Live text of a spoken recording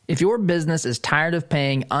If your business is tired of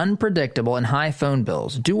paying unpredictable and high phone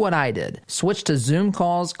bills, do what I did. Switch to Zoom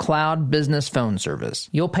Call's cloud business phone service.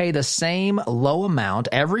 You'll pay the same low amount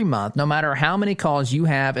every month, no matter how many calls you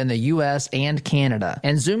have in the U.S. and Canada.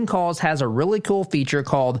 And Zoom Calls has a really cool feature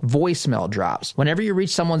called voicemail drops. Whenever you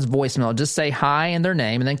reach someone's voicemail, just say hi and their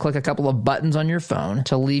name, and then click a couple of buttons on your phone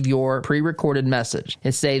to leave your pre-recorded message.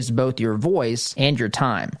 It saves both your voice and your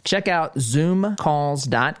time. Check out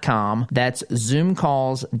zoomcalls.com. That's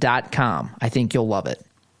zoomcalls.com. I think you'll love it.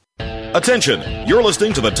 Attention, you're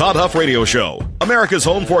listening to the Todd Huff Radio Show, America's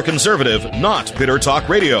home for conservative, not bitter talk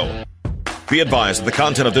radio. Be advised that the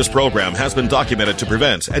content of this program has been documented to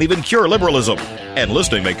prevent and even cure liberalism, and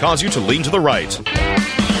listening may cause you to lean to the right.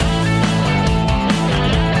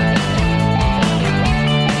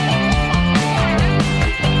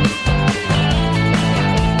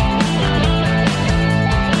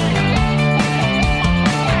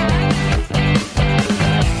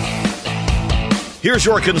 Here's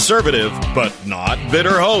your conservative, but not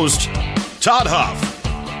bitter host, Todd Huff.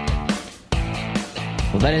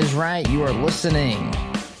 Well, that is right. You are listening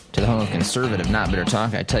to the home of conservative, not bitter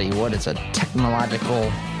talk. I tell you what, it's a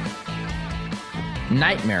technological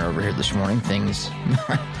nightmare over here this morning. Things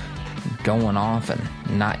going off and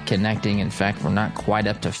not connecting. In fact, we're not quite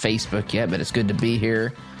up to Facebook yet, but it's good to be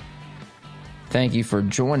here. Thank you for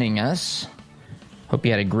joining us. Hope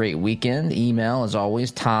you had a great weekend. Email, as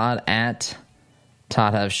always,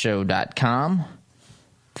 todd@toddhuffshow.com,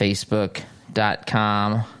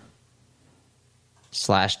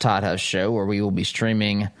 facebook.com/toddhuffshow, where we will be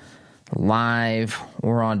streaming live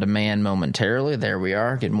or on demand momentarily. There we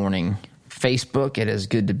are. Good morning, Facebook. It is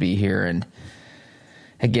good to be here, and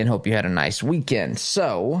again, hope you had a nice weekend.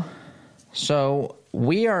 So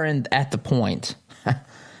we are at the point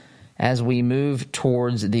as we move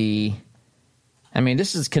towards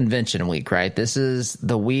this is convention week, right? This is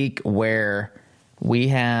the week where we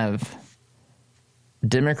have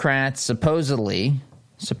Democrats supposedly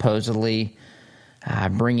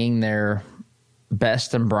bringing their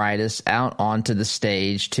best and brightest out onto the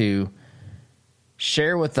stage to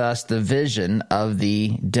share with us the vision of the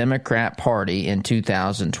Democrat Party in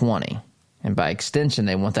 2020. And by extension,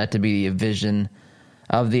 they want that to be a vision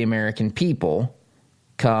of the American people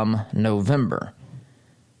come November.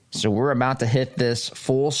 So we're about to hit this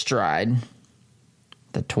full stride,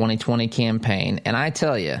 the 2020 campaign. And I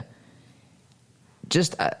tell you,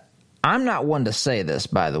 I'm not one to say this,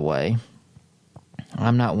 by the way.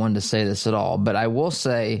 I'm not one to say this at all. But I will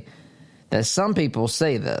say that some people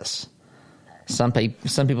say this. Some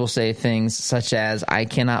people say things such as, I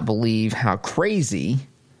cannot believe how crazy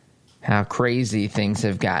things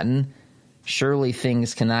have gotten. Surely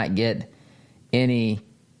things cannot get any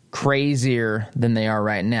crazier than they are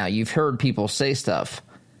right now. You've heard people say stuff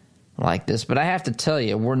like this, but I have to tell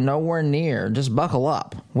you, we're nowhere near, just buckle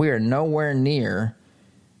up, we are nowhere near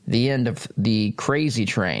the end of the crazy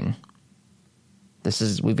train.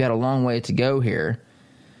 We've got a long way to go here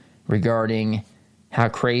regarding how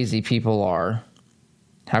crazy people are,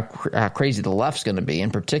 how crazy the left's going to be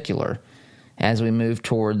in particular as we move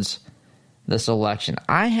towards this election.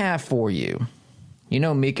 I have for you,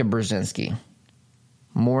 Mika Brzezinski,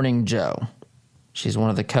 Morning Joe. She's one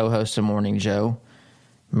of the co-hosts of Morning Joe.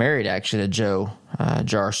 Married, actually, to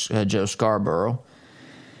Joe Scarborough.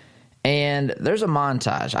 And there's a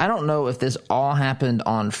montage. I don't know if this all happened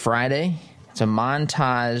on Friday. It's a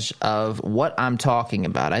montage of what I'm talking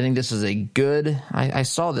about. I think this is a good... I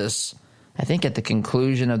saw this, I think, at the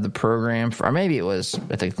conclusion of the program, or maybe it was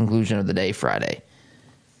at the conclusion of the day Friday.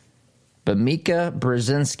 But Mika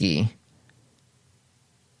Brzezinski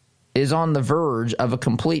is on the verge of a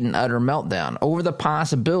complete and utter meltdown over the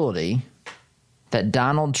possibility that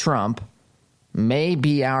Donald Trump may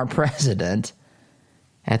be our president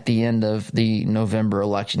at the end of the November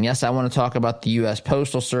election. Yes, I want to talk about the U.S.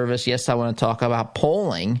 Postal Service. Yes, I want to talk about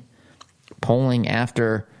polling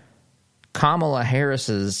after Kamala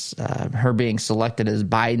Harris's, her being selected as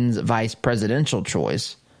Biden's vice presidential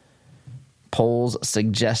choice. Polls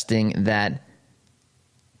suggesting that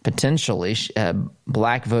potentially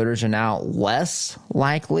black voters are now less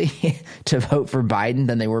likely to vote for Biden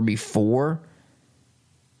than they were before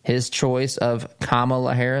his choice of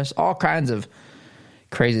Kamala Harris. All kinds of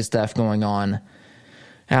crazy stuff going on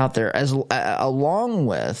out there, along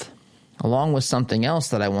with something else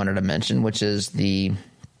that I wanted to mention, which is the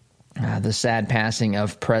sad passing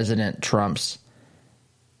of President Trump's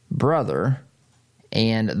brother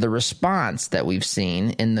and the response that we've seen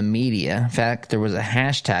in the media. In fact, there was a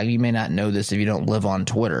hashtag. You may not know this if you don't live on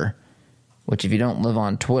Twitter, which if you don't live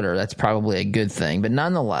on Twitter, that's probably a good thing. But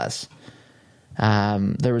nonetheless,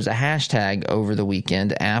 There was a hashtag over the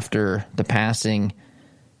weekend after the passing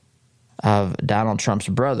of Donald Trump's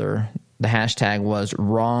brother. The hashtag was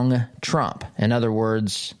Wrong Trump. In other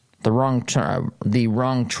words, the wrong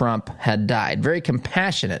Trump had died. Very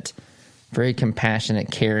compassionate,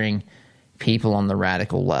 caring people on the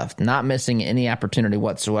radical left, not missing any opportunity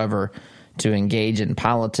whatsoever to engage in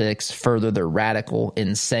politics, further their radical,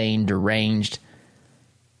 insane, deranged,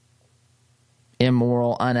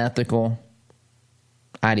 immoral, unethical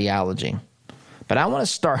ideology. But I want to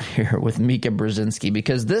start here with Mika Brzezinski,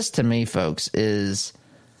 because this, to me, folks, is,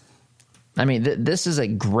 this is a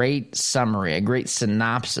great summary, a great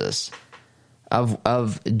synopsis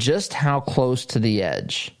of just how close to the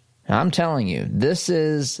edge. Now, I'm telling you, this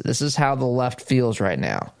is how the left feels right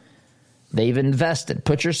now. They've invested.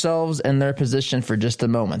 Put yourselves in their position for just a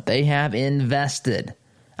moment. They have invested.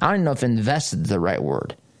 I don't even know if invested is the right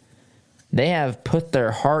word. They have put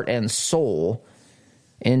their heart and soul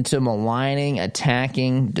into maligning,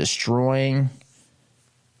 attacking, destroying,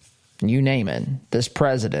 you name it, this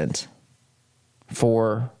president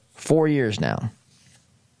for 4 years now.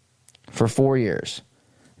 For 4 years.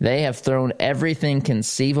 They have thrown everything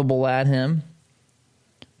conceivable at him.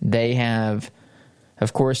 They have,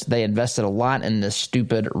 of course, they invested a lot in this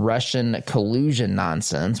stupid Russian collusion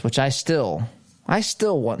nonsense, which I still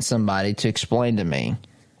want somebody to explain to me.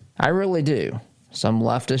 I really do. Some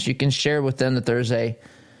leftists, you can share with them that there's a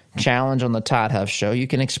challenge on the Todd Huff Show. You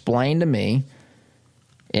can explain to me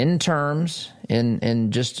in terms,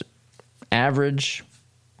 in just average,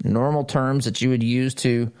 normal terms that you would use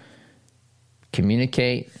to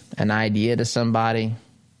communicate an idea to somebody,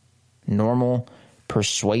 normal,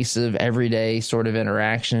 persuasive, everyday sort of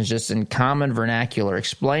interactions, just in common vernacular.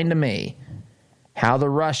 Explain to me how the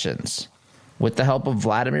Russians, with the help of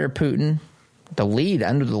Vladimir Putin,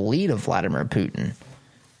 under the lead of Vladimir Putin,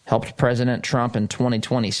 helped President Trump in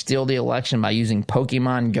 2020 steal the election by using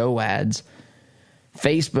Pokemon Go ads,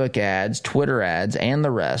 Facebook ads, Twitter ads, and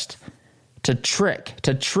the rest to trick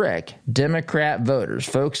Democrat voters,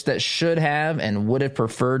 folks that should have and would have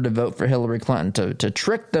preferred to vote for Hillary Clinton, to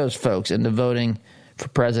trick those folks into voting for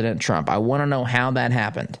President Trump. I want to know how that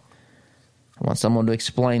happened. I want someone to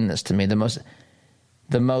explain this to me. The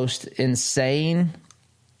most insane,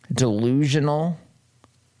 delusional,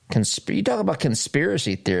 you talk about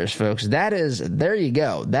conspiracy theorists, folks. There you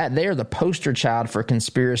go. They are the poster child for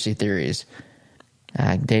conspiracy theories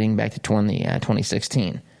dating back to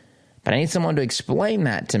 2016. But I need someone to explain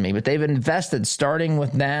that to me. But they've invested, starting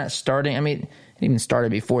with that, it even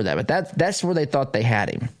started before that. But that's where they thought they had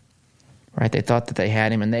him, right? They thought that they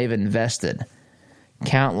had him, and they've invested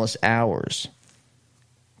countless hours,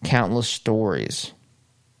 countless stories,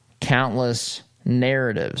 countless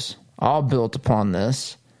narratives, all built upon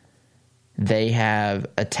this. They have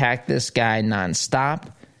attacked this guy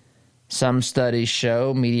nonstop. Some studies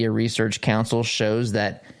show, Media Research Council shows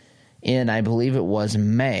that in, I believe it was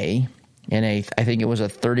May, I think it was a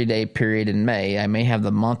 30-day period in May. I may have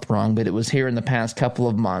the month wrong, but it was here in the past couple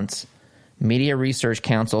of months. Media Research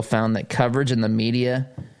Council found that coverage in the media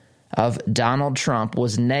of Donald Trump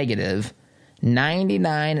was negative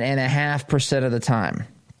 99.5% of the time.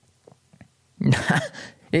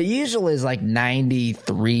 It usually is like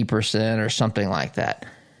 93% or something like that.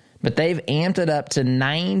 But they've amped it up to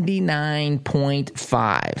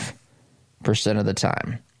 99.5% of the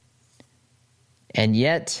time. And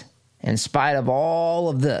yet, in spite of all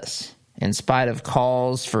of this, in spite of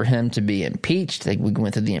calls for him to be impeached, we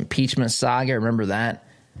went through the impeachment saga, remember that?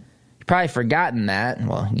 You've probably forgotten that.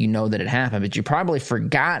 Well, you know that it happened, but you've probably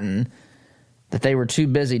forgotten that they were too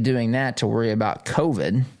busy doing that to worry about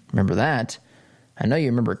COVID. Remember that? I know you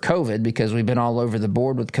remember COVID because we've been all over the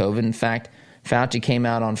board with COVID. In fact, Fauci came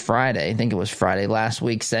out on Friday, I think it was Friday last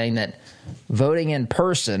week, saying that voting in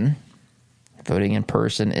person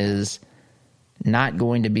is not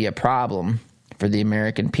going to be a problem for the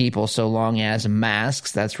American people so long as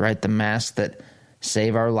masks, that's right, the masks that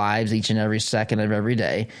save our lives each and every second of every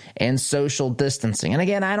day, and social distancing. And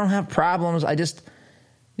again, I don't have problems.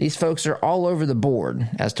 These folks are all over the board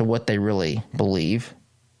as to what they really believe.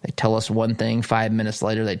 They tell us one thing, 5 minutes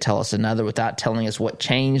later they tell us another without telling us what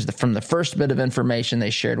changed from the first bit of information they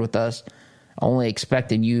shared with us, only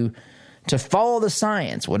expecting you to follow the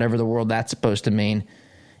science, whatever the world that's supposed to mean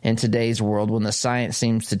in today's world when the science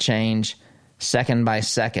seems to change second by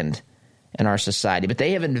second in our society. But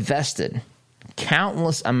they have invested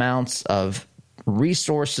countless amounts of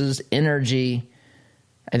resources, energy,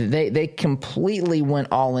 and they completely went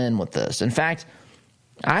all in with this. In fact,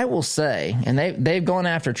 I will say, and they've gone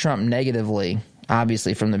after Trump negatively,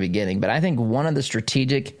 obviously, from the beginning, but I think one of the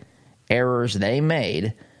strategic errors they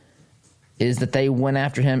made is that they went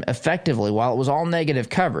after him effectively. While it was all negative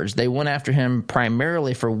coverage, they went after him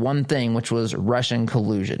primarily for one thing, which was Russian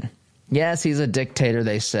collusion. Yes, he's a dictator,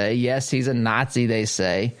 they say. Yes, he's a Nazi, they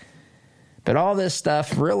say. But all this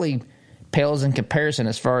stuff really pales in comparison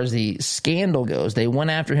as far as the scandal goes. They went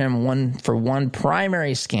after him for one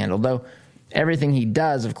primary scandal, though everything he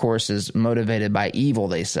does, of course, is motivated by evil,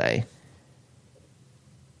 they say.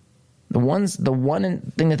 The one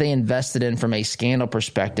thing that they invested in from a scandal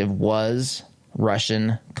perspective was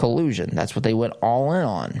Russian collusion. That's what they went all in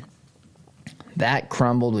on. That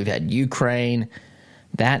crumbled. We've had Ukraine.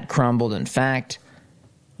 That crumbled. In fact,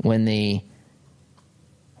 when the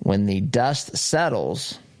dust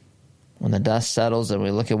settles, and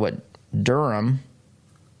we look at what Durham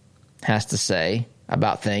has to say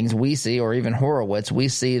about things, we see, or even Horowitz, we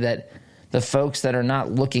see that the folks that are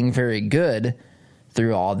not looking very good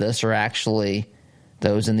through all this are actually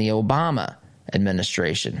those in the Obama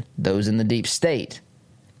administration, those in the deep state.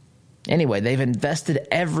 Anyway, they've invested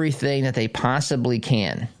everything that they possibly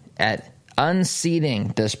can at unseating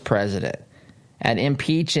this president, at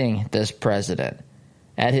impeaching this president,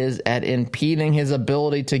 at impeding his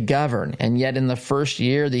ability to govern. And yet in the first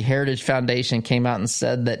year, the Heritage Foundation came out and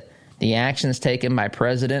said that the actions taken by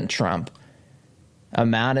President Trump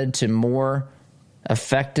amounted to more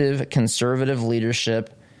effective conservative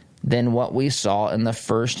leadership than what we saw in the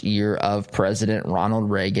first year of President Ronald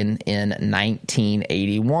Reagan in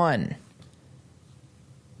 1981.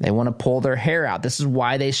 They want to pull their hair out. This is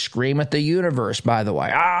why they scream at the universe, by the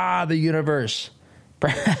way. The universe.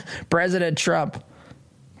 President Trump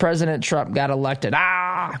got elected.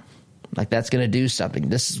 Like that's going to do something.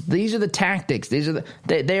 These are the tactics.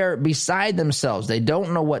 They are beside themselves. They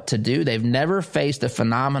don't know what to do. They've never faced a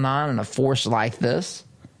phenomenon and a force like this.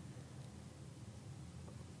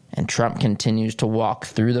 And Trump continues to walk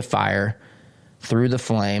through the fire, through the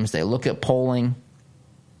flames. They look at polling.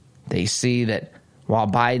 They see that while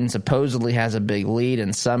Biden supposedly has a big lead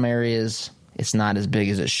in some areas, it's not as big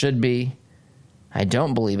as it should be. I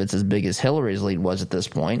don't believe it's as big as Hillary's lead was at this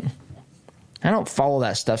point. I don't follow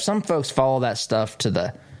that stuff. Some folks follow that stuff to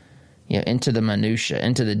the, into the minutia,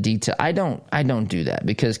 into the detail. I don't do that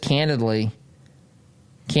because candidly,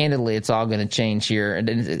 it's all going to change here, and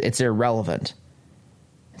it's irrelevant.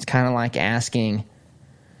 It's kind of like asking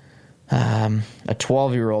a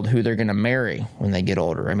 12-year-old who they're going to marry when they get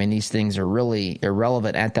older. I mean, these things are really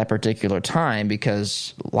irrelevant at that particular time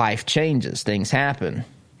because life changes, things happen,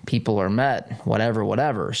 people are met,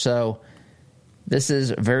 whatever. So this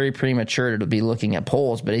is very premature to be looking at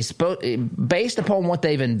polls, but based upon what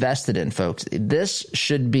they've invested in, folks, this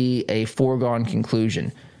should be a foregone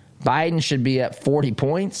conclusion. Biden should be at 40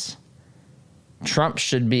 points. Trump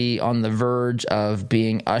should be on the verge of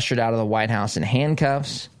being ushered out of the White House in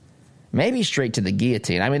handcuffs, maybe straight to the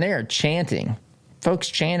guillotine. I mean, they are chanting. Folks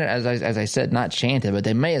chanted, as I said, not chanted, but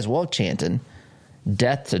they may as well chanted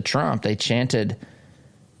death to Trump. They chanted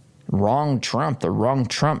wrong Trump. The wrong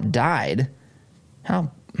Trump died.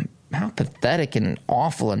 How pathetic and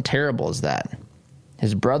awful and terrible is that?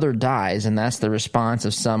 His brother dies, and that's the response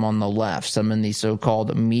of some on the left, some in the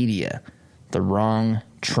so-called media. The wrong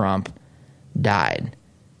Trump died.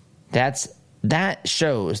 That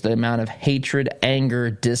shows the amount of hatred,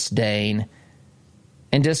 anger, disdain,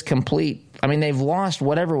 and just complete. I mean, they've lost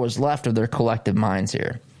whatever was left of their collective minds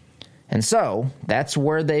here. And so that's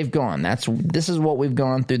where they've gone. This is what we've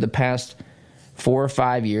gone through the past 4 or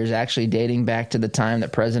 5 years, actually dating back to the time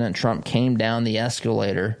that President Trump came down the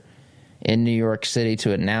escalator in New York City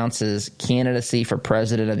to announce his candidacy for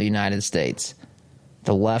president of the United States.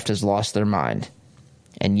 The left has lost their mind.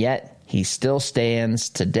 And yet he still stands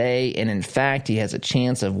today, and in fact, he has a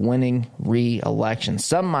chance of winning re-election.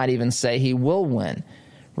 Some might even say he will win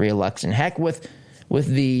re-election. Heck, with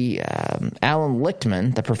the Alan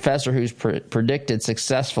Lichtman, the professor who's predicted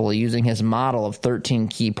successfully using his model of 13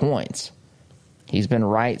 key points. He's been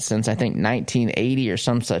right since, I think, 1980 or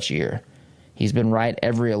some such year. He's been right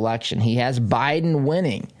every election. He has Biden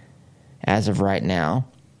winning as of right now.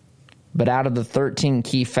 But out of the 13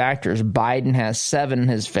 key factors, Biden has 7 in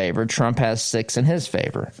his favor. Trump has 6 in his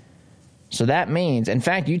favor. So that means, in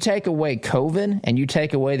fact, you take away COVID and you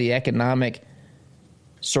take away the economic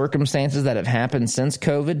circumstances that have happened since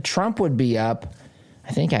COVID, Trump would be up,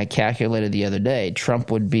 I think I calculated the other day,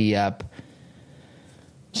 Trump would be up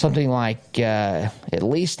something like at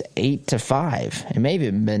least 8-5. It may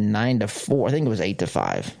have been 9-4. I think it was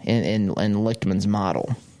 8-5 in Lichtman's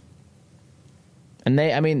model. And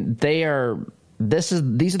these are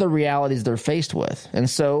the realities they're faced with. And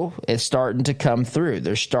so it's starting to come through.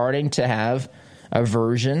 They're starting to have a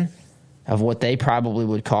version of what they probably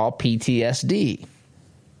would call PTSD.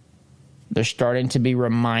 They're starting to be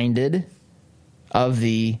reminded of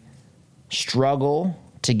the struggle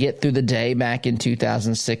to get through the day back in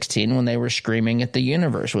 2016 when they were screaming at the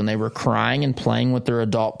universe, when they were crying and playing with their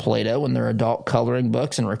adult Play-Doh and their adult coloring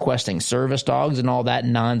books and requesting service dogs and all that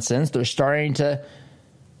nonsense. They're starting to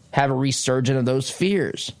have a resurgence of those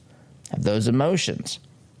fears, of those emotions.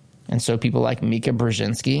 And so people like Mika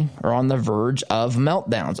Brzezinski are on the verge of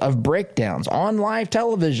meltdowns, of breakdowns on live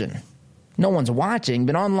television. No one's watching,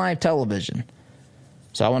 but on live television.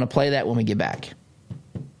 So I want to play that when we get back.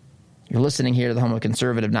 You're listening here to the home of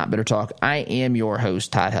conservative, not bitter talk. I am your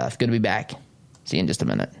host, Todd Huff. Good to be back. See you in just a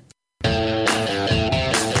minute.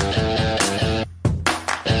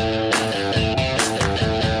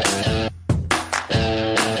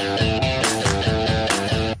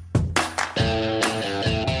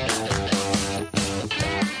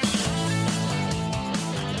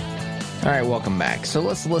 All right, welcome back. So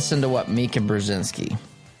let's listen to what Mika Brzezinski.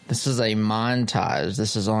 This is a montage.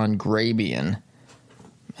 This is on Grabian.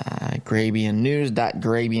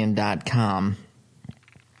 Grabiannews.grabian.com.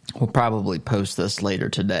 We'll probably post this later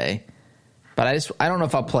today. But I don't know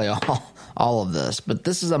if I'll play all of this. But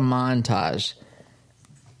this is a montage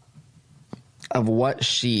of what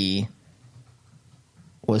she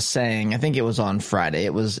was saying. I think it was on Friday.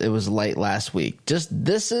 It was late last week. Just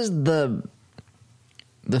this is the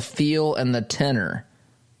feel and the tenor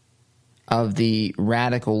of the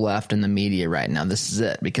radical left in the media right now. This is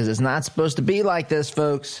it, because it's not supposed to be like this,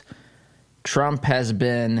 folks. Trump has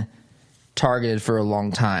been targeted for a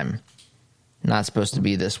long time. Not supposed to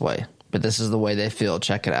be this way, but this is the way they feel.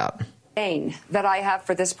 Check it out. That I have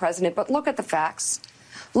for this president, but look at the facts.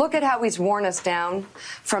 Look at how he's worn us down,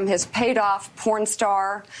 from his paid-off porn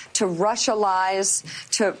star to Russia lies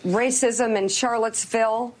to racism in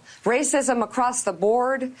Charlottesville, racism across the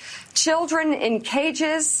board, children in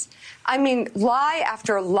cages. I mean, lie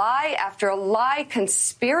after lie after lie,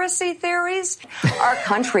 conspiracy theories. Our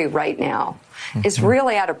country right now is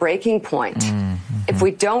really at a breaking point. If we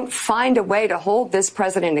don't find a way to hold this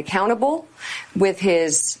president accountable with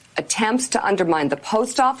his attempts to undermine the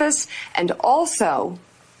post office and also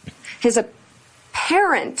his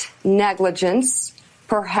apparent negligence,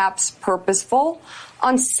 perhaps purposeful,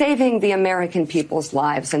 on saving the American people's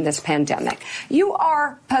lives in this pandemic. You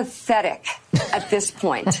are pathetic at this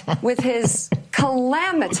point with his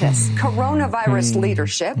calamitous coronavirus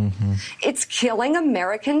leadership. It's killing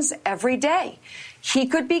Americans every day. He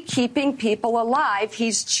could be keeping people alive.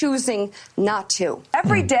 He's choosing not to.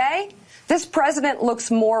 Every day, this president looks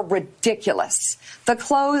more ridiculous. The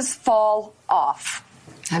clothes fall off.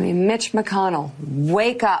 I mean, Mitch McConnell,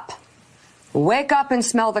 wake up. Wake up and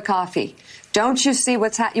smell the coffee. Don't you see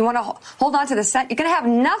what's happening? You want to hold on to the set? You're going to have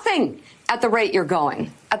nothing at the rate you're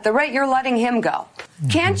going, at the rate you're letting him go.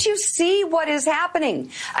 Can't you see what is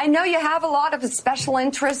happening? I know you have a lot of special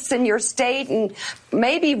interests in your state and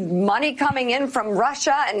maybe money coming in from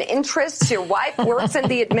Russia and interests. Your wife works in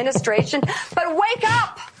the administration. But wake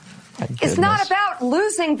up. It's not about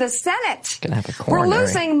losing the Senate. We're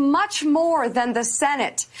losing much more than the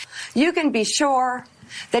Senate. You can be sure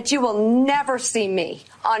that you will never see me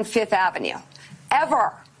on Fifth Avenue.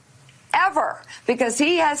 Ever. Ever. Because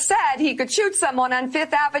he has said he could shoot someone on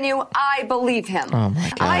Fifth Avenue. I believe him. Oh,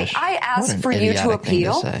 my gosh. I ask for you to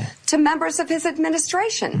appeal to members of his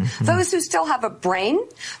administration. Those who still have a brain,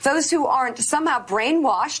 those who aren't somehow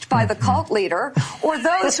brainwashed by the cult leader, or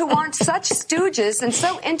those who aren't such stooges and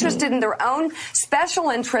so interested in their own special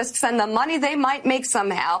interests and the money they might make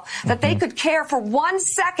somehow that they could care for 1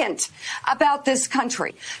 second about this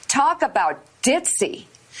country. Talk about ditzy.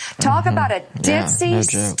 Talk about a ditzy,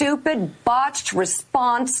 stupid, botched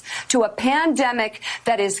response to a pandemic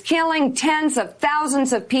that is killing tens of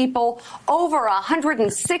thousands of people, over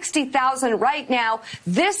 160,000 right now.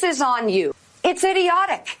 This is on you. It's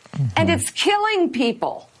idiotic, and it's killing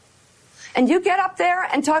people. And you get up there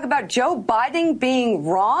and talk about Joe Biden being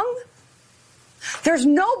wrong? There's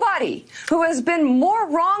nobody who has been more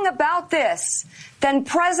wrong about this than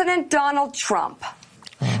President Donald Trump.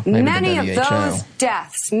 Many of those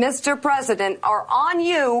deaths, Mr. President, are on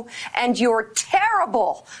you and your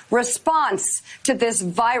terrible response to this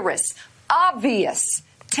virus. Obvious,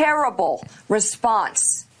 terrible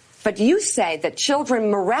response. But you say that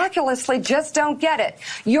children miraculously just don't get it.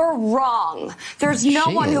 You're wrong. There's no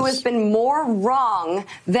one who has been more wrong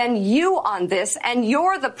than you on this, and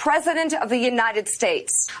you're the President of the United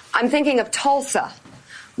States. I'm thinking of Tulsa,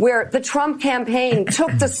 where the Trump campaign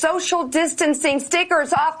took the social distancing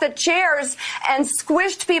stickers off the chairs and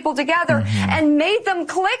squished people together and made them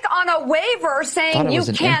click on a waiver saying you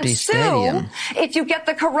can't sue if you get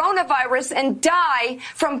the coronavirus and die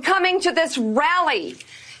from coming to this rally.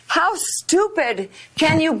 How stupid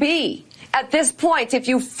can you be at this point if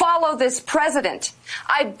you follow this president?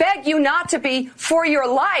 I beg you not to be for your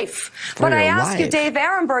life. But I ask you, Dave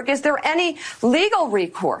Ehrenberg, is there any legal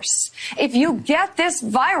recourse if you get this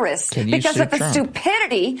virus because of the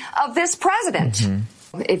stupidity of this president?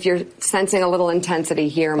 Mm-hmm. If you're sensing a little intensity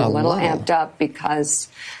here, I'm a little amped up because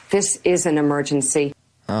this is an emergency.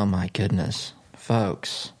 Oh, my goodness.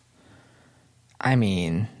 Folks, I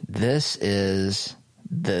mean, this is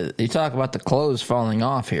you talk about the clothes falling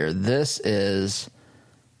off here. This is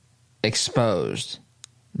exposed.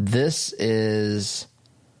 This is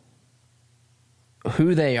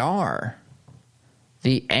who they are.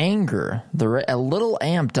 The anger, a little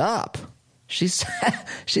amped up. She said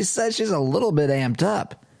she's a little bit amped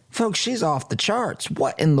up. Folks, she's off the charts.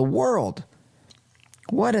 What in the world?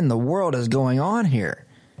 What in the world is going on here?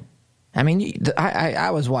 I mean,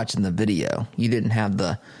 I was watching the video. You didn't have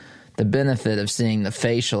the benefit of seeing the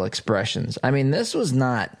facial expressions. I mean, this was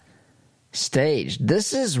not staged.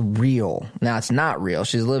 This is real. Now, it's not real.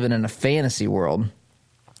 She's living in a fantasy world.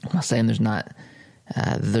 I'm not saying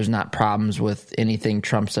there's not problems with anything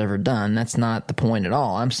Trump's ever done. That's not the point at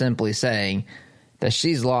all. I'm simply saying that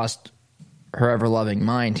she's lost her ever-loving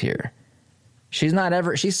mind here. She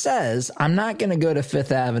says, I'm not going to go to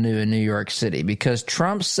Fifth Avenue in New York City because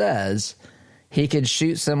Trump says he could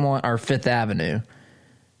shoot someone, or Fifth Avenue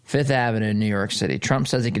in New York City. Trump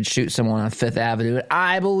says he could shoot someone on Fifth Avenue, and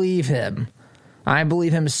I believe him. I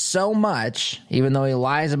believe him so much, even though he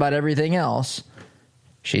lies about everything else,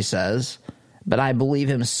 she says. But I believe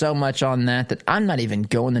him so much on that I'm not even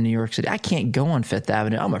going to New York City. I can't go on Fifth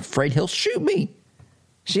Avenue. I'm afraid he'll shoot me.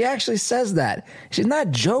 She actually says that. She's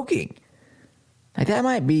not joking. Like, that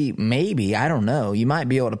might be, maybe, I don't know. You might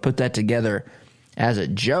be able to put that together as a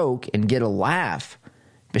joke and get a laugh.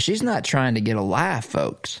 But she's not trying to get a laugh,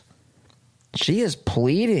 folks. She is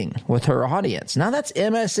pleading with her audience. Now, that's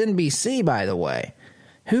MSNBC, by the way.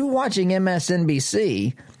 Who watching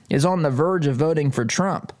MSNBC is on the verge of voting for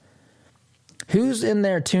Trump? Who's in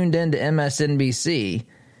there tuned in to MSNBC?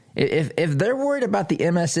 If they're worried about the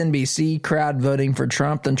MSNBC crowd voting for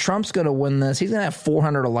Trump, then Trump's going to win this. He's going to have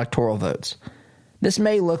 400 electoral votes. This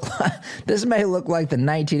may look like the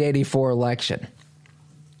 1984 election.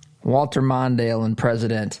 Walter Mondale and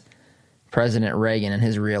President Reagan in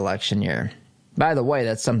his re-election year. By the way,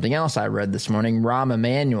 that's something else I read this morning. Rahm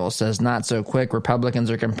Emanuel says, not so quick.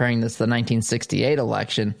 Republicans are comparing this to the 1968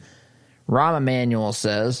 election. Rahm Emanuel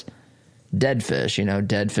says, dead fish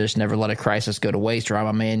never let a crisis go to waste. Rahm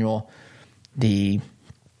Emanuel, the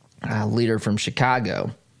leader from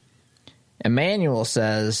Chicago. Emanuel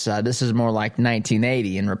says this is more like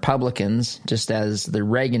 1980, and Republicans, just as the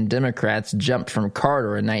Reagan Democrats jumped from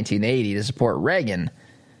Carter in 1980 to support Reagan,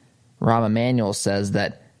 Rahm Emanuel says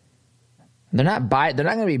that they're not going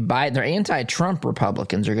to be Biden. They're anti-Trump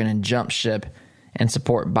Republicans are going to jump ship and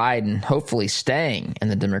support Biden, hopefully staying in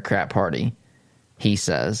the Democrat Party, he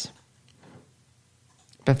says.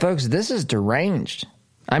 But folks, this is deranged.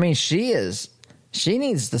 I mean, she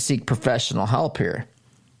needs to seek professional help here.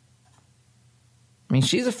 I mean,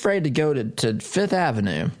 she's afraid to go to Fifth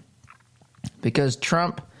Avenue because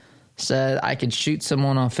Trump said I could shoot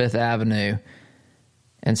someone on Fifth Avenue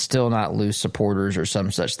and still not lose supporters or some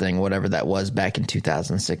such thing, whatever that was back in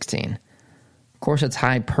 2016. Of course, it's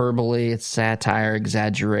hyperbole, it's satire,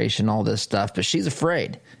 exaggeration, all this stuff, but she's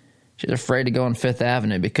afraid. She's afraid to go on Fifth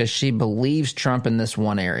Avenue because she believes Trump in this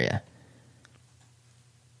one area.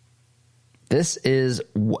 This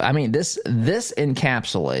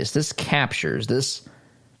encapsulates, this captures,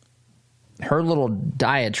 her little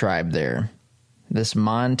diatribe there, this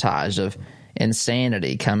montage of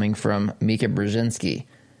insanity coming from Mika Brzezinski,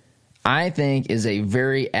 I think is a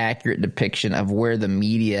very accurate depiction of where the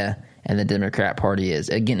media and the Democrat Party is.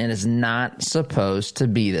 Again, it is not supposed to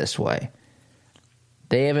be this way.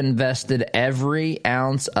 They have invested every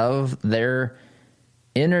ounce of their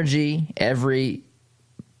energy, every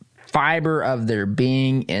fiber of their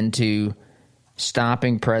being into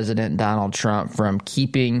stopping President Donald Trump from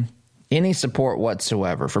keeping any support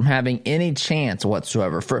whatsoever, from having any chance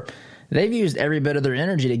whatsoever. They've used every bit of their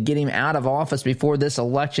energy to get him out of office before this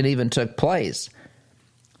election even took place.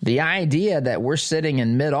 The idea that we're sitting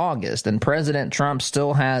in mid-August and President Trump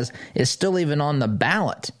is still even on the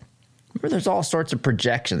ballot. Remember, there's all sorts of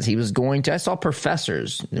projections. I saw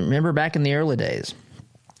professors, remember back in the early days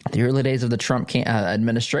of the Trump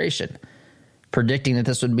administration, predicting that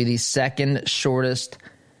this would be the second shortest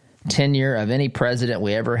tenure of any president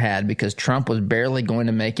we ever had because Trump was barely going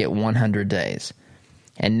to make it 100 days.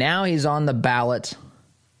 And now he's on the ballot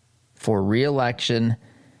for re-election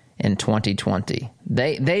in 2020.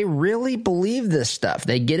 They really believe this stuff.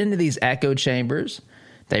 They get into these echo chambers.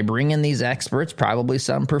 They bring in these experts, probably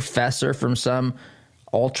some professor from some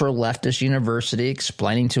ultra-leftist university,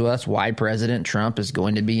 explaining to us why President Trump is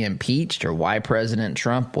going to be impeached or why President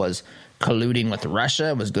Trump was colluding with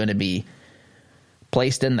Russia, was going to be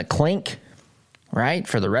placed in the clink, right,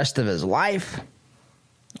 for the rest of his life.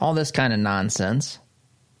 All this kind of nonsense.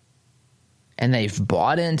 And they've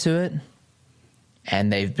bought into it,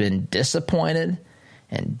 and they've been disappointed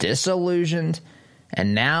and disillusioned,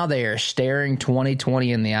 and now they are staring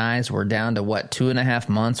 2020 in the eyes. We're down to, 2.5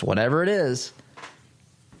 months, whatever it is.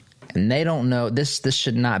 And they don't know, this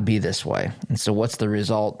should not be this way. And so what's the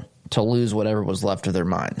result? To lose whatever was left of their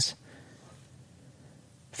minds.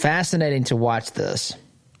 Fascinating to watch this.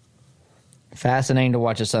 Fascinating to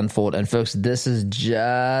watch this unfold. And folks, this is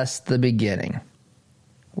just the beginning.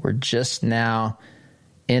 We're just now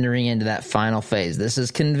entering into that final phase. This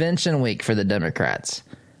is convention week for the Democrats.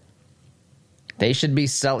 She should be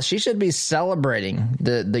celebrating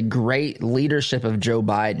the great leadership of Joe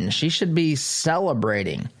Biden. She should be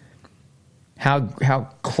celebrating how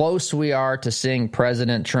close we are to seeing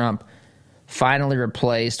President Trump finally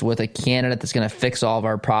replaced with a candidate that's going to fix all of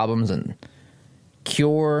our problems and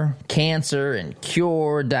cure cancer and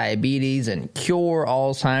cure diabetes and cure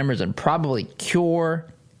Alzheimer's and probably cure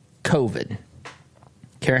COVID.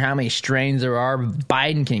 Care how many strains there are,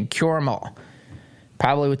 Biden can cure them all.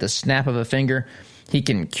 Probably with the snap of a finger. He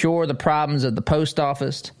can cure the problems of the post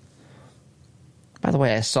office. By the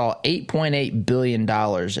way, I saw $8.8 billion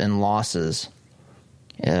in losses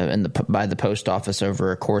by the post office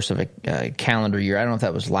over a course of a calendar year. I don't know if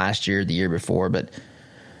that was last year or the year before, but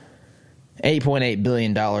 $8.8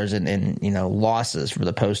 billion in losses for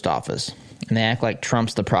the post office. And they act like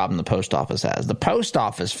Trump's the problem the post office has. The post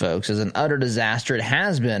office, folks, is an utter disaster. It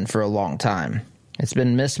has been for a long time. It's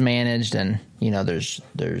been mismanaged, and there's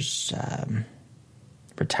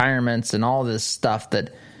retirements and all this stuff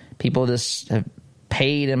that people just have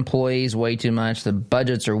paid employees way too much. The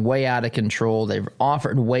budgets are way out of control. They've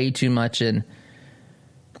offered way too much in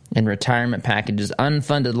retirement packages.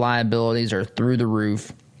 Unfunded liabilities are through the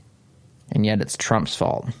roof, and yet it's Trump's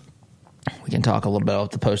fault. We can talk a little bit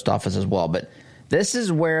about the post office as well, but this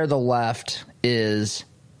is where the left is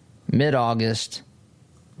mid-August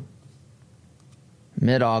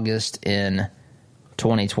in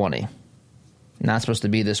 2020. Not supposed to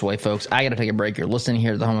be this way, folks. I got to take a break. You're listening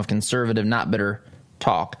here to the home of conservative, not bitter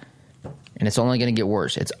talk, and it's only going to get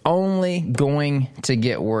worse. It's only going to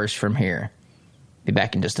get worse from here. Be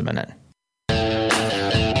back in just a minute.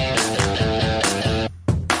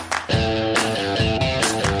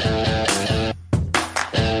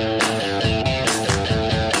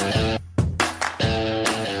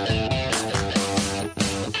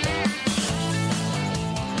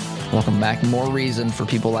 Welcome back. More reason for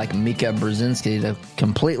people like Mika Brzezinski to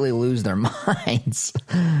completely lose their minds.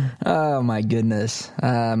 Oh, my goodness.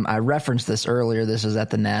 I referenced this earlier. This is at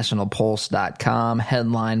thenationalpulse.com.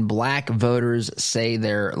 Headline, Black voters say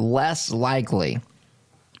they're less likely.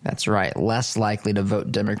 That's right, less likely to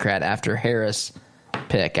vote Democrat after Harris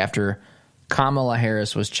pick, after Kamala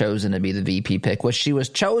Harris was chosen to be the VP pick, which she was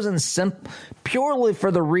chosen purely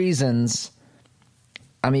for the reasons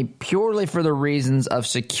of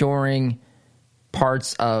securing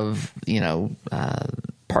parts of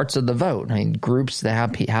the vote. I mean, groups that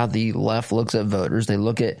have how the left looks at voters. They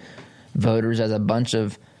look at voters as a bunch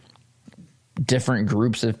of different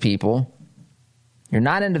groups of people. You're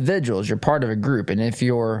not individuals. You're part of a group. And if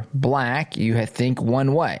you're black, you think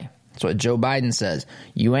one way. That's what Joe Biden says.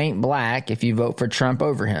 You ain't black if you vote for Trump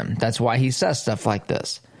over him. That's why he says stuff like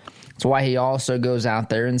this. That's why he also goes out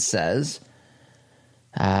there and says,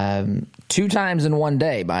 2 times in one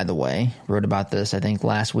day, by the way, wrote about this, I think,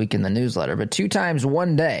 last week in the newsletter, but 2 times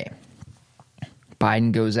one day,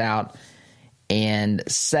 Biden goes out and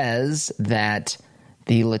says that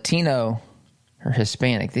the Latino or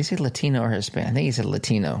Hispanic, did he say Latino or Hispanic? I think he said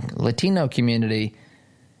Latino community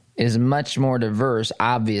is much more diverse,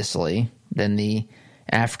 obviously, than the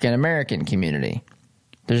African-American community.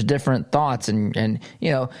 There's different thoughts and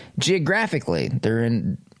geographically, they're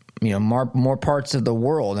in more parts of the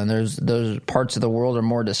world, and those parts of the world are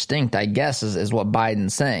more distinct, I guess, is what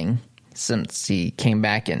Biden's saying, since he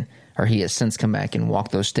has since come back and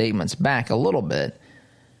walked those statements back a little bit,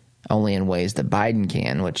 only in ways that Biden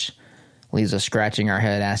can, which leaves us scratching our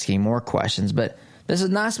head asking more questions. But this is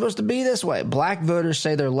not supposed to be this way. Black voters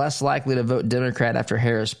say they're less likely to vote Democrat after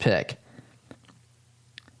Harris pick.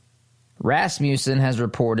 Rasmussen has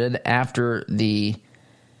reported after the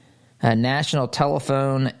National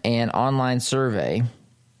Telephone and Online Survey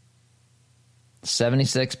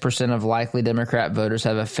 76% of likely Democrat voters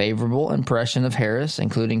have a favorable impression of Harris,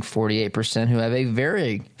 including 48% who have a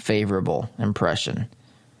very favorable impression.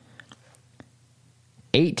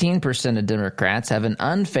 18% of Democrats have an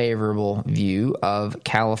unfavorable view of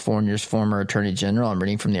California's former Attorney General. I'm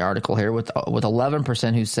reading from the article here, with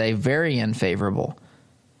 11% who say very unfavorable.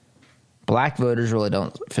 Black voters really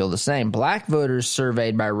don't feel the same. Black voters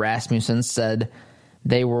surveyed by Rasmussen said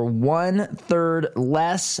they were one-third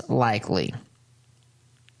less likely.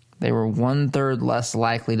 They were one-third less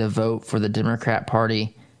likely to vote for the Democrat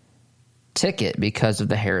Party ticket because of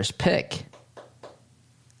the Harris pick.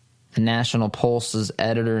 The National Pulse's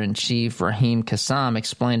editor-in-chief, Raheem Kassam,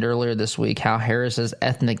 explained earlier this week how Harris's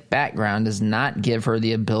ethnic background does not give her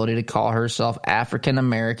the ability to call herself African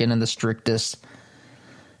American in the strictest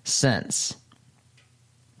sense.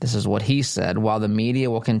 This is what he said. While the media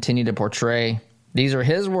will continue to portray, these are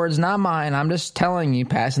his words, not mine. I'm just telling you,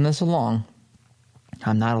 passing this along.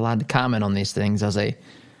 I'm not allowed to comment on these things as a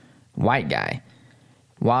white guy.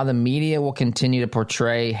 While the media will continue to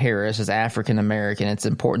portray Harris as African American, it's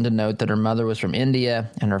important to note that her mother was from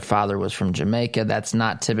India and her father was from Jamaica. That's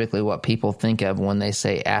not typically what people think of when they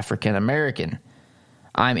say African American.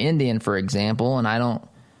 I'm Indian, for example, and I don't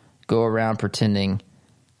go around pretending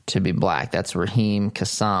to be black. That's Raheem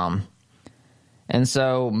Kassam. And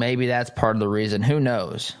so maybe that's part of the reason. Who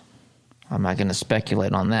knows? I'm not going to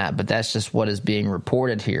speculate on that, but that's just what is being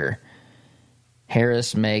reported here.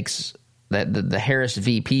 Harris makes that the Harris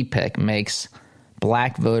VP pick makes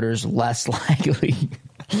black voters less likely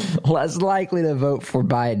to vote for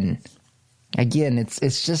Biden. Again,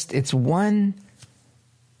 it's one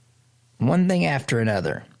thing after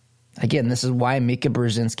another. Again, this is why Mika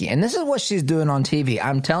Brzezinski, and this is what she's doing on TV.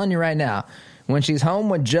 I'm telling you right now, when she's home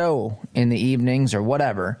with Joe in the evenings or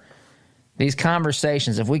whatever, these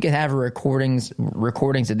conversations, if we could have recordings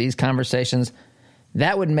of these conversations,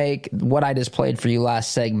 that would make what I just played for you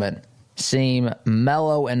last segment seem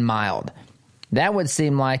mellow and mild. That would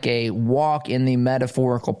seem like a walk in the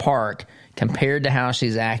metaphorical park compared to how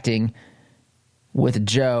she's acting with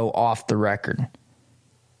Joe off the record.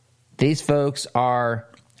 These folks are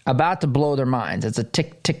about to blow their minds. It's a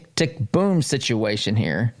tick, tick, tick, boom situation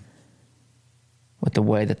here with the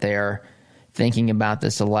way that they are thinking about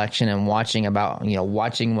this election and watching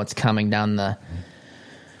what's coming down the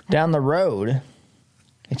road.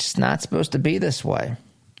 It's just not supposed to be this way.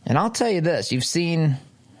 And I'll tell you this, you've seen,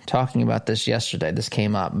 talking about this yesterday, this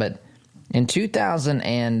came up, but in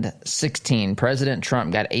 2016, President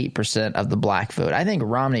Trump got 8% of the black vote. I think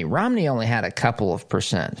Romney only had a couple of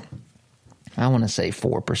percent. I want to say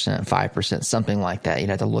 4%, 5%, something like that. You'd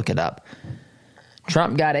have to look it up.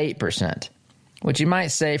 Trump got 8%, which you might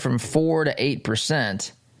say from 4 to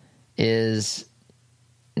 8% is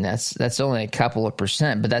that's only a couple of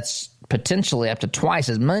percent, but that's potentially up to twice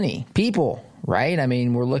as many people, right? I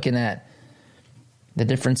mean, we're looking at the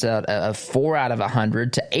difference of 4 out of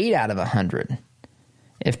 100 to 8 out of 100.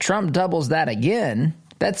 If Trump doubles that again,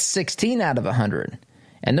 that's 16 out of 100.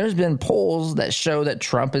 And there's been polls that show that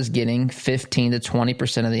Trump is getting 15 to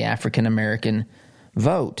 20% of the African American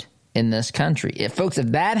vote in this country. If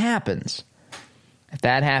that happens,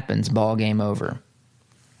 ball game over.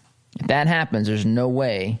 If that happens, there's no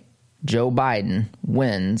way Joe Biden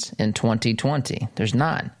wins in 2020. There's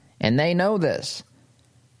not. And they know this.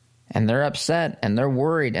 And they're upset, and they're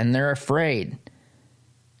worried, and they're afraid.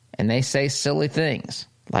 And they say silly things,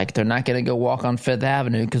 like they're not going to go walk on Fifth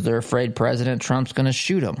Avenue because they're afraid President Trump's going to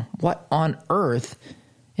shoot them. What on earth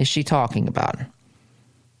is she talking about?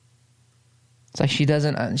 It's like she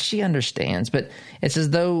understands, but it's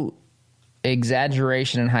as though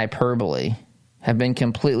exaggeration and hyperbole have been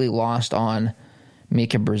completely lost on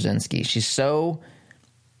Mika Brzezinski. She's so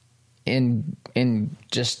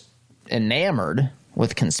just enamored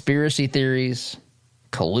with conspiracy theories,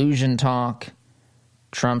 collusion talk,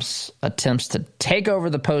 Trump's attempts to take over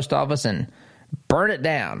the post office and burn it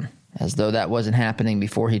down, as though that wasn't happening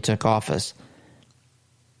before he took office.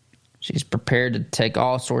 She's prepared to take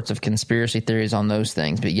all sorts of conspiracy theories on those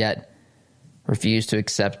things, but yet refuse to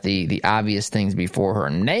accept the obvious things before her,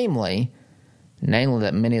 namely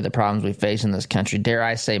that many of the problems we face in this country, dare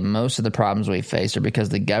I say most of the problems we face, are because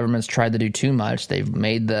the government's tried to do too much. They've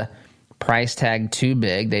made the price tag too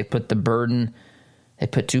big. They put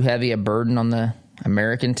too heavy a burden on the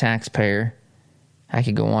American taxpayer. I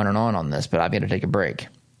could go on this, but I've got to take a break.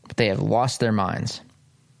 But they have lost their minds.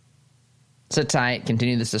 Sit tight,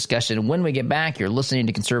 continue this discussion. When we get back, you're listening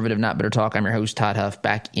to Conservative Not Bitter Talk. I'm your host, Todd Huff,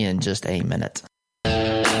 back in just a minute.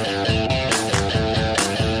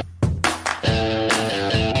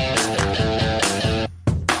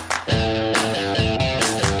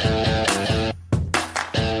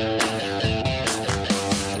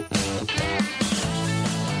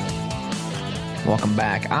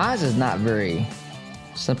 Oz is not very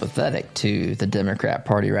sympathetic to the Democrat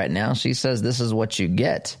Party right now. She says this is what you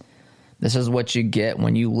get. This is what you get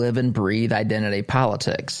when you live and breathe identity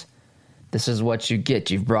politics. This is what you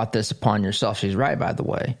get. You've brought this upon yourself. She's right, by the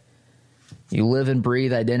way. You live and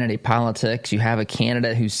breathe identity politics. You have a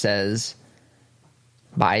candidate who says,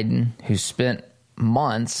 Biden, who spent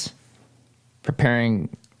months preparing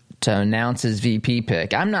to announce his VP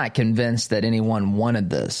pick. I'm not convinced that anyone wanted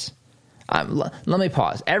this. Let me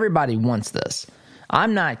pause. Everybody wants this.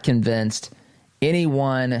 I'm not convinced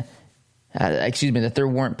anyone, that there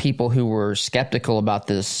weren't people who were skeptical about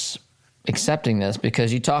this, accepting this,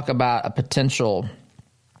 because you talk about a potential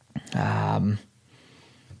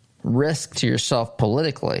risk to yourself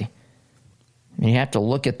politically. And you have to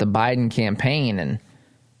look at the Biden campaign, and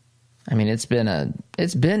I mean, it's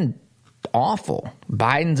been awful.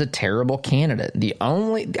 Biden's a terrible candidate.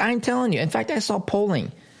 I'm telling you, in fact, I saw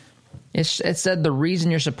polling. It said the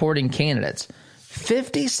reason you're supporting candidates,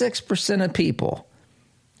 56% of people,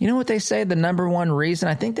 you know what they say, the number one reason?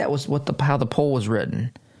 I think that was how the poll was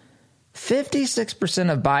written.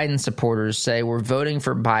 56% of Biden supporters say we're voting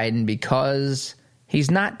for Biden because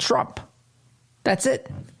he's not Trump. That's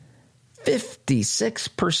it.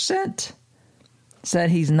 56% said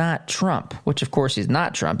he's not Trump, which of course he's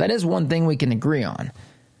not Trump. That is one thing we can agree on.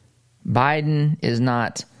 Biden is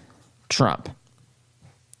not Trump.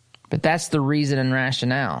 But that's the reason and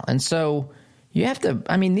rationale. And so you have to,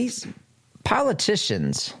 these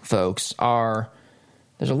politicians, folks,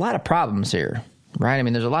 there's a lot of problems here, right?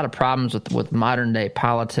 There's a lot of problems with modern day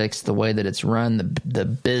politics, the way that it's run, the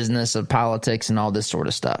business of politics and all this sort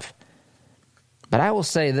of stuff. But I will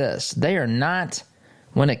say this, they are not,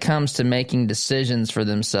 when it comes to making decisions for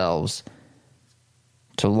themselves,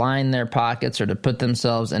 to line their pockets or to put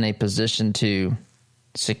themselves in a position to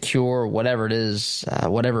secure whatever it is,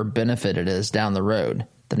 whatever benefit it is down the road,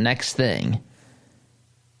 the next thing,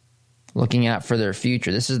 looking out for their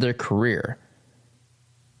future. This is their career.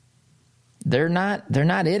 They're not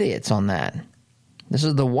idiots on that. This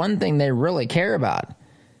is the one thing they really care about,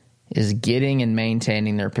 is getting and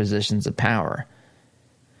maintaining their positions of power.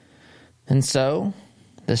 And so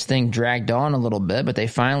this thing dragged on a little bit, but they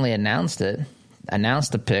finally announced the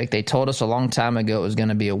pick. They told us a long time ago it was going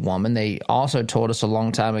to be a woman. They also told us a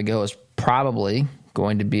long time ago it was probably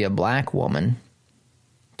going to be a black woman,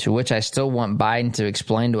 to which I still want Biden to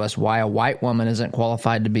explain to us why a white woman isn't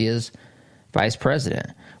qualified to be his vice president.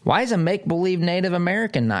 Why is a make-believe Native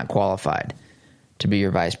American not qualified to be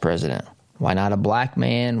your vice president? Why not a black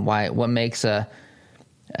man? What makes an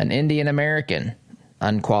Indian American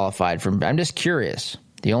unqualified? I'm just curious.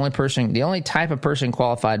 The only type of person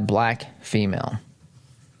qualified, black female.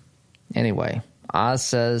 Anyway, Oz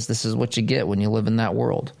says this is what you get when you live in that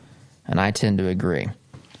world, and I tend to agree.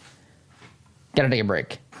 Got to take a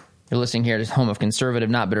break. You're listening here to Home of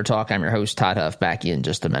Conservative, Not Bitter Talk. I'm your host, Todd Huff. Back in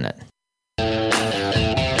just a minute.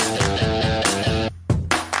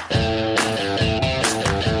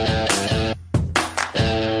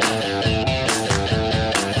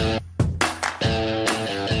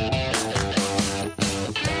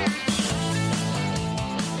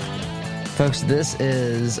 Folks, this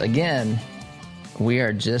is, again, we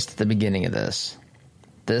are just at the beginning of this.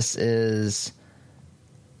 This is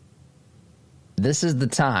the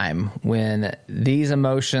time when these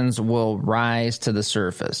emotions will rise to the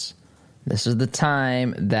surface. This is the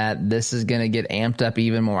time that this is going to get amped up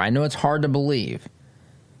even more. I know it's hard to believe.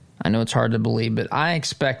 But I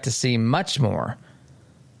expect to see much more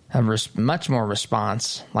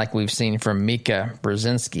response like we've seen from Mika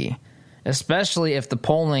Brzezinski, especially if the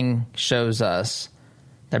polling shows us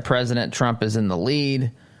that President Trump is in the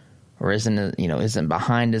lead or isn't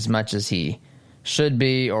behind as much as he should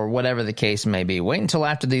be, or whatever the case may be. Wait until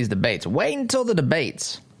after these debates. Wait until the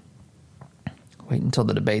debates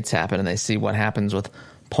happen and they see what happens with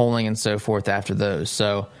polling and so forth after those.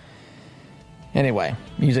 So anyway,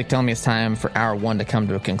 music telling me it's time for hour one to come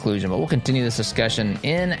to a conclusion, but we'll continue this discussion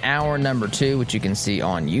in hour number 2, which you can see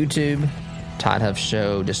on YouTube. Todd Huff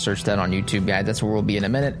Show. Just search that on YouTube, guys. That's where we'll be in a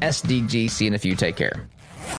minute. SDG. See you in a few. Take care.